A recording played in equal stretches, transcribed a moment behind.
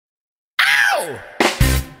Ow!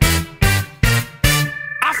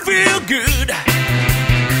 I feel good.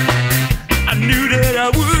 I knew that I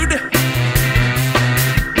would.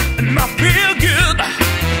 And I feel good.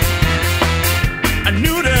 I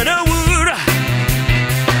knew that I would.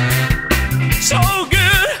 So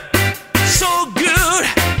good, so good.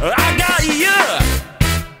 I got you.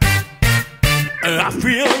 I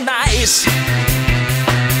feel nice,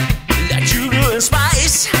 like sugar and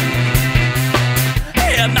spice.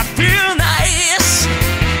 And I feel nice,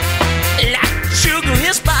 like sugar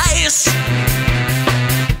and spice.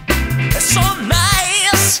 So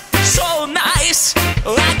nice, so nice.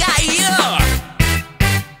 I got you.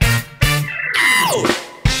 Ow!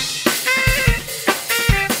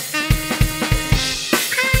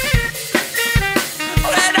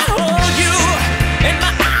 When I hold you in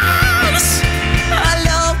my arms, our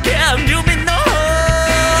love can do me no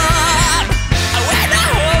harm. When I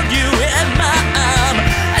hold you in my arm,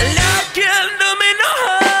 our love can do me no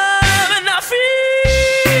harm. And I feel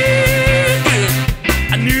good.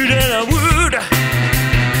 I knew that I would.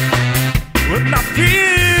 When I feel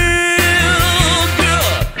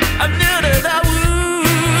good, I knew that I would.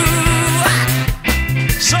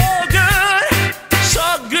 So good, so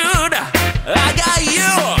good. I got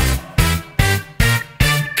you.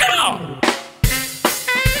 Come on.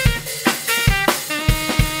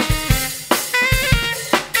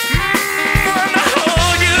 When I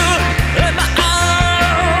hold you in my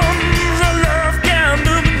arms, our love can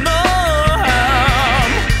do me no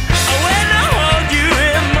harm. When I hold you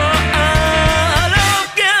in my arms, love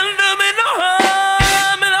can do me no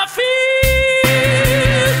harm. And I feel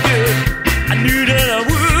good. I knew that I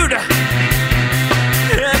would.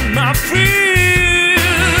 And I feel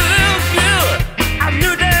good. I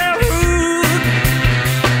knew that I would.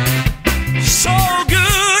 So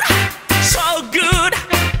good, so good.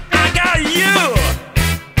 I got you.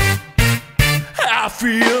 I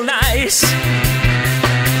feel nice,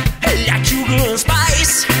 like sugar and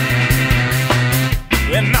spice.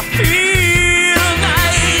 And I feel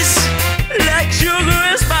nice, like sugar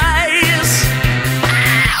and spice.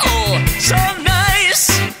 Ow! So nice,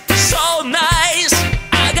 so nice.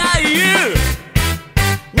 I got you.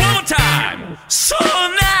 One more time. So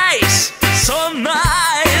nice.